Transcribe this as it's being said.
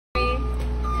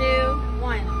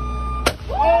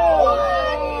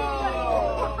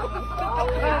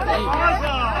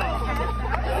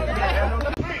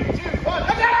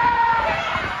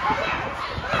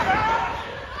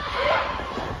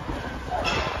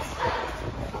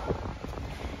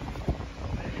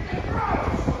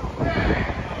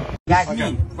That's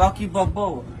me, Rocky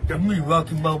Balboa. That's me,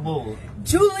 Rocky Balboa.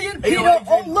 Julian Peter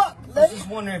O'Luck. I was just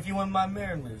wondering if you want my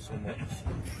marriage so much.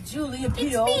 Julian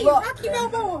Peter O'Luck. Rocky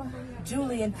Balboa.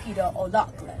 Julian Peter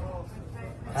O'Loughlin.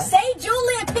 Huh? Say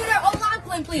Julian Peter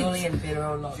O'Loughlin, please. Julian Peter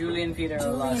O'Loughlin. Julian Peter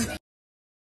O'Loughlin.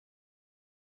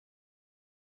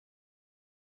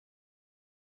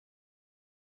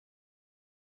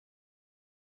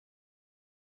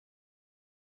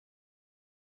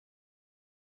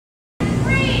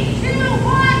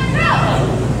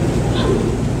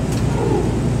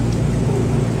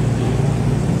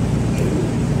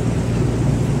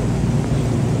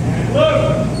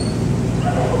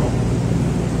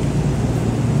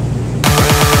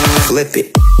 Flip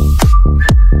it.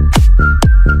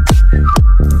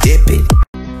 Dip it.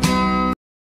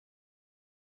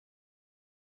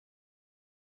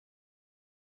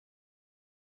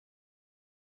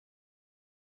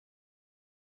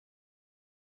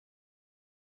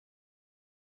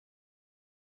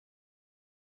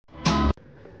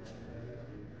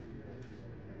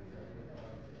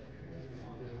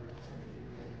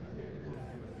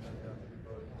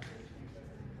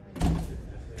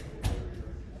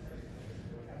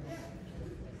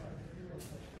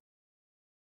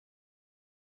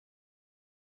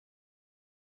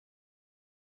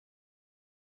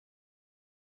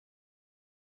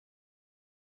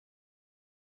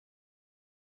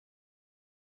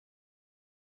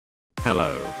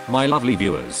 Hello, my lovely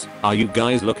viewers. Are you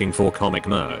guys looking for comic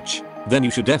merch? Then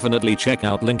you should definitely check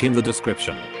out link in the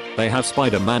description. They have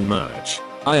Spider-Man merch,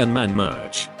 Iron Man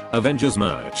merch, Avengers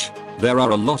merch. There are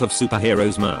a lot of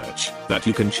superheroes merch that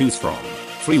you can choose from.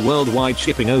 Free worldwide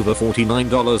shipping over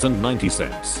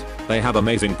 $49.90. They have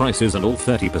amazing prices and all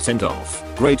 30% off.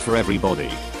 Great for everybody.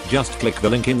 Just click the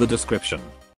link in the description.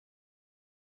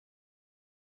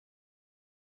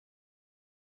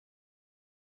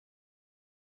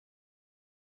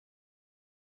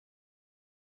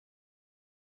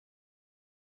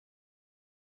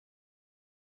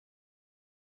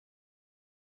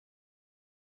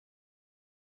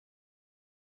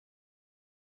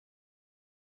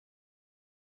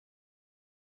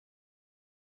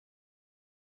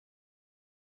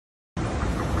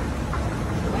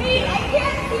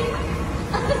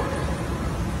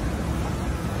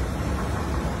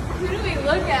 Who do we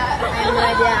look at? I have no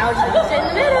idea. I was just in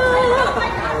the middle.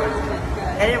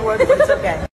 It didn't work, but it's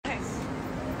okay.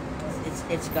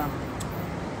 It's gone.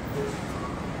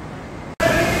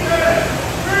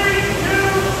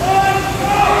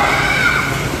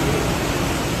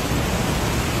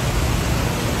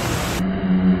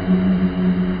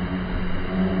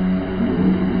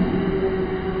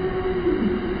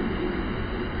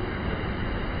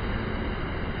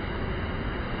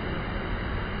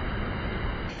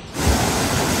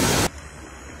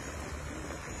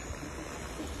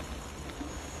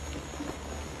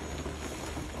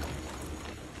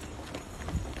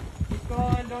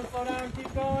 Don't slow down,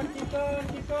 keep going, keep going,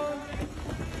 keep going.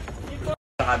 Keep going.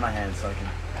 I hide my hands so I can.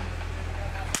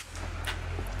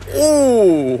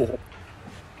 Oh!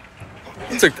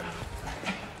 You took that.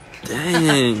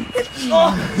 Dang. You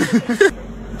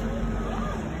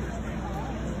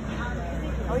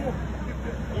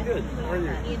good? How are you?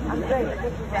 I'm great.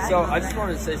 So I just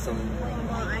wanted to say something.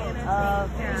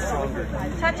 Stronger.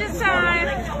 Touch his time.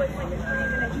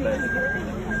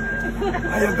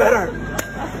 I am better.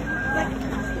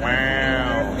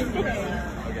 Wow.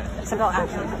 So go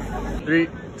action. 3,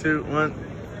 2, 1.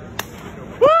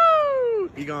 Woo!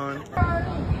 He gone.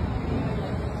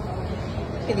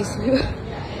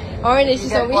 Orange is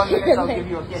so weird. I'll give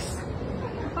you a kiss.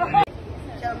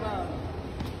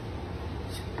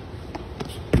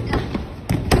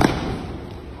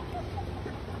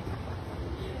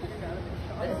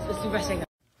 Let's do wrestling.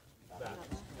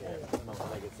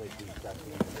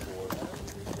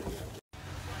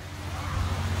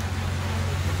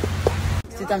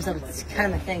 Two thumbs up. It's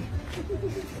kind of my thing.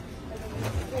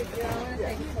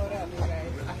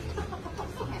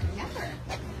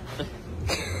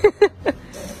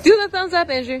 Do the thumbs up,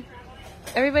 Andrew.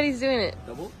 Everybody's doing it.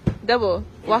 Double? Double.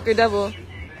 Walker double.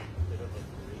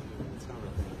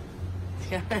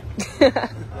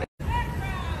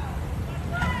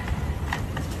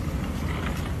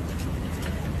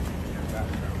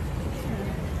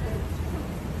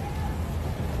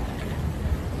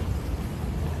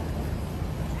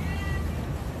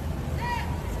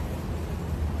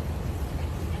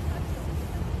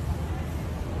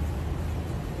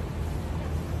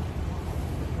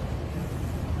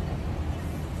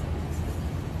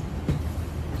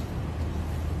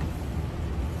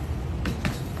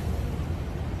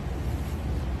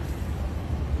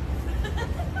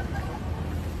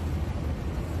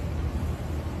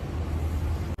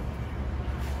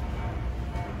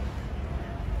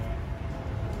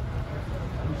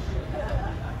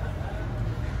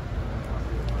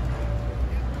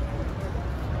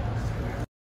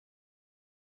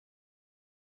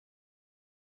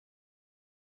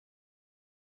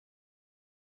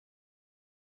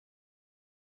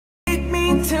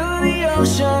 to the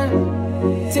ocean,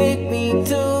 take me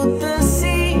to the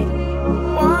sea,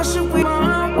 wash away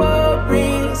my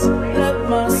worries, let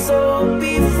my soul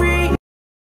be free.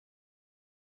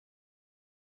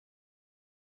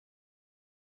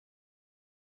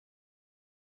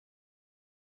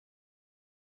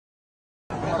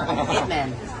 Hitman.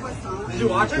 Did you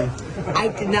watch it? I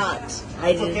did not.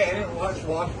 I did. Okay, I didn't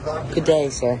watch. Good day,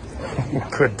 sir.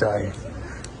 Good day.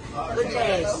 Good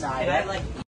day, sir.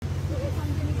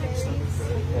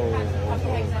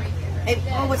 Hey,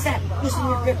 oh, what's that? Loosen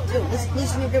your grip, too.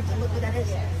 Loosen your grip. Look what that is.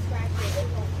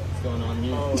 What's going on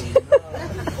here?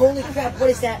 Holy crap, what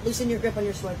is that? Loosen your grip on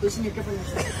your sword. Loosen your grip on your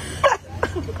sword.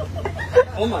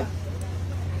 Oh my.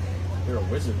 You're a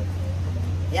wizard.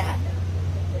 Yeah.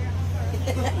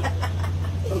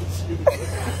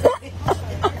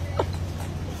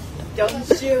 Don't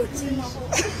shoot.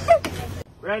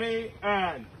 Ready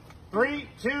and 3,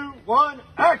 2, 1,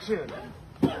 action!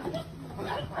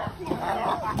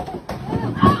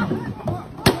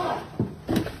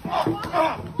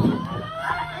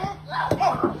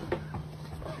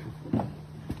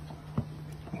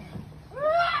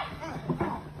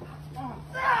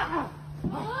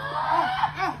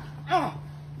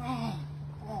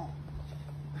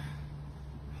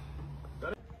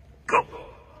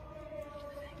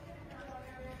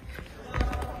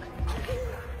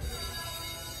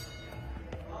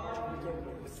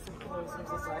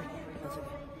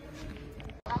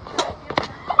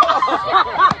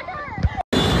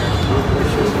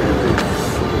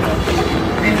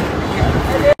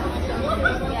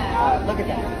 Look at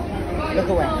that. Look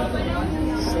away.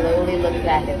 Slowly look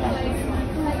back at that.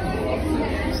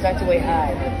 Start to weigh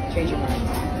high, but change your mind.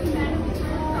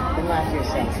 Then laugh to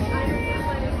yourself.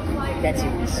 That's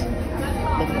yours.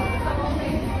 Look at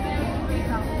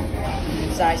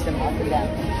them. Size them up and down.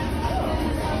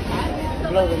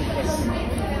 Blow them a kiss.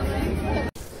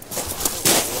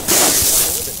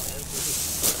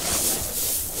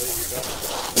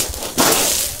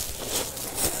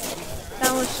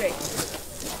 That was straight.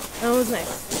 That was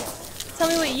nice. Tell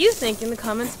me what you think in the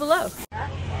comments below.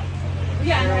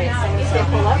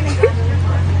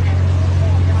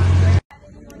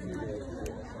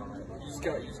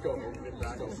 Just go.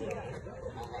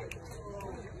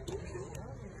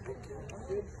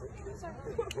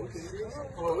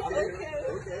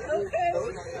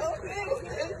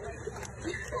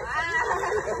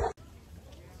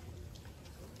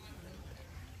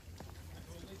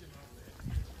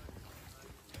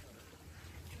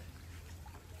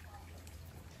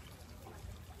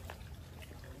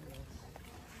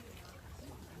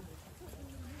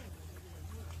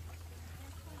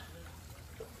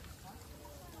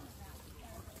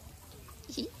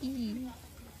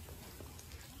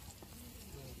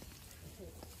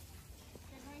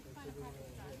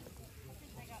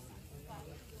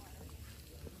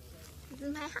 This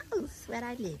is my house where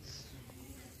I live.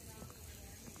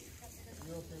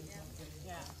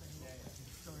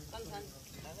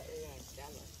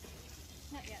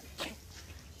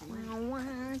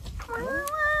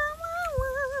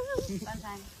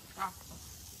 Sometimes.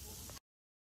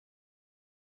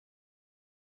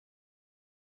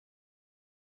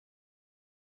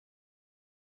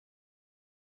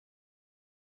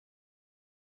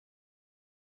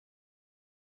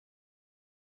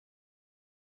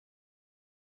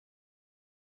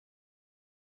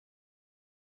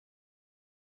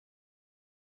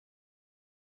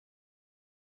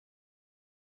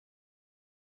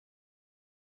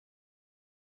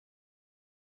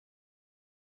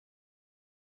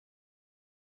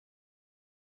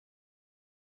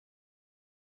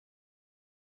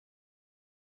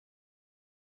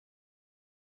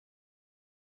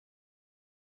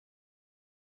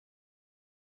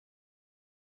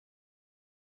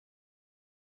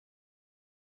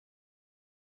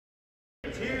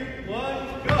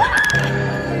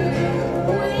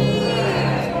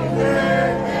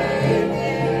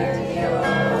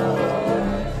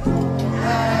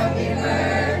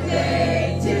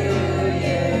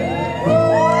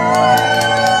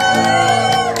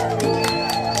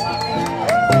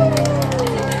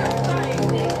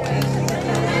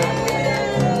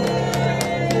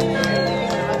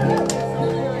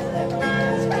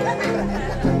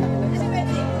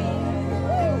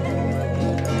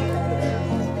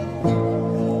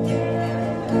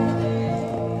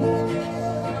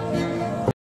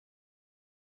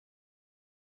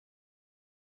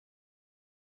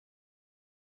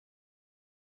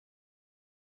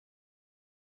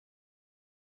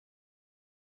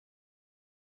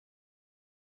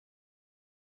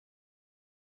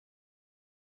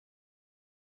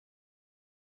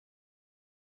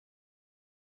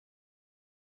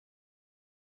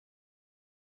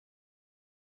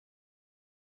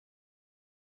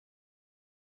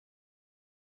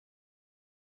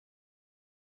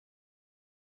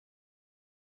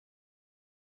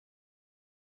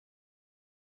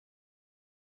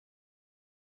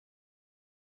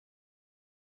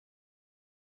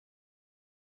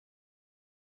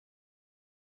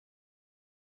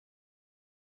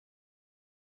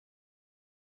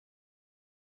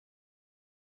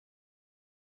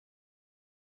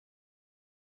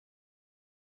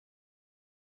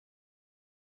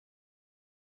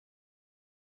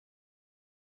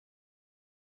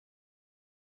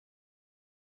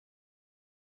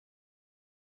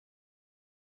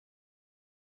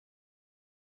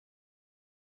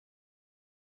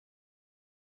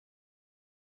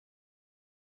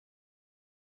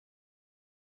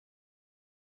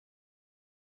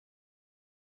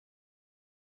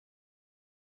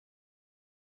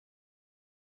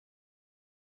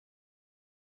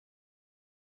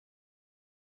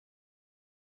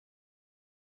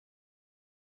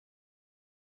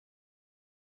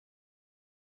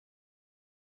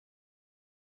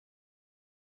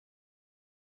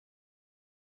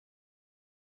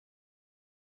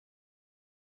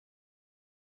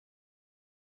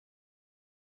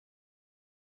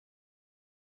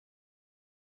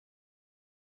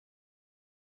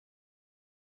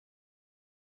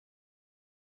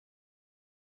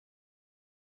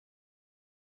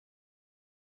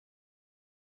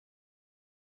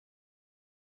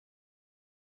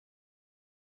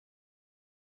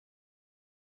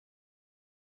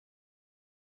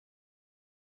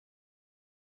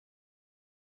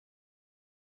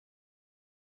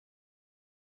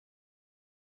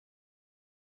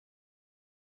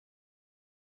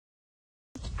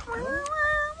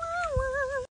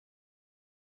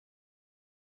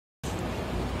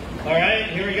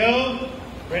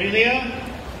 Ready, Leah?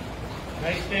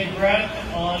 Nice big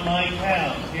breath on my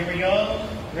count. Here we go.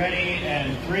 Ready,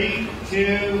 and 3,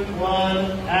 2,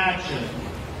 1, action.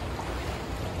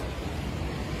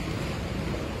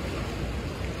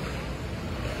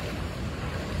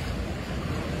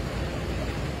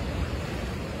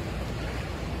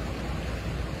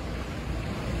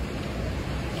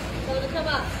 Come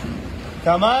up.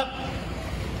 Come up.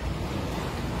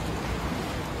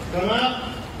 Come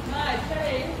up. Nice,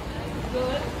 hey.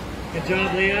 Good. Good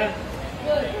job, Leah.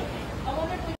 Good. I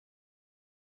wonder if we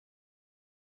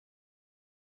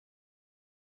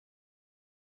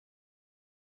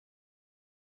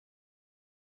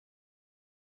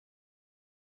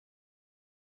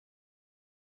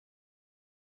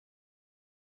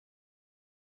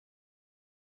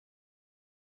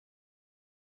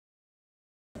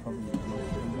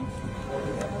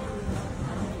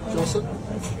Joseph?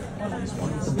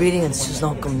 Obedience does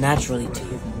not come naturally to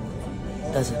you,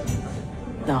 does it?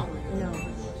 No. No.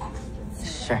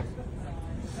 Sure.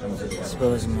 I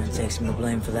suppose I'm gonna take some of the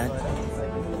blame for that.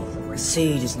 The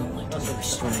sea does not like to be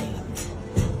restrained.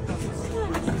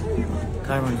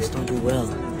 Chironists don't do well.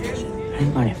 I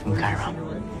didn't learn it from Chiron.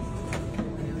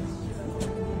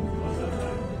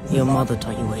 Your mother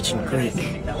taught you ancient Greek.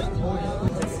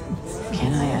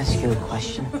 Can I ask you a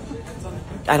question?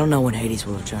 I don't know when Hades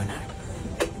will return.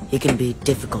 He can be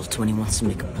difficult when he wants to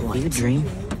make a point. You dream?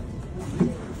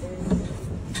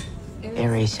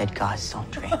 Ares said gods don't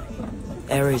dream.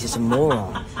 Ares is a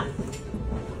moron.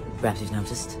 Perhaps you've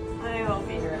noticed. I won't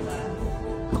be here that.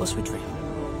 Of course we dream.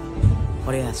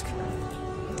 What do you ask?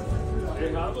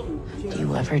 Do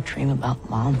you ever dream about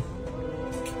Mom?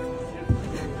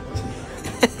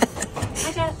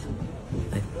 Hi, Jeff.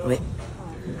 Wait.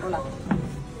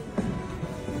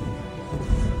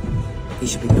 You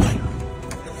should be going.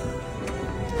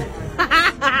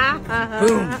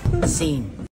 Boom! Scene.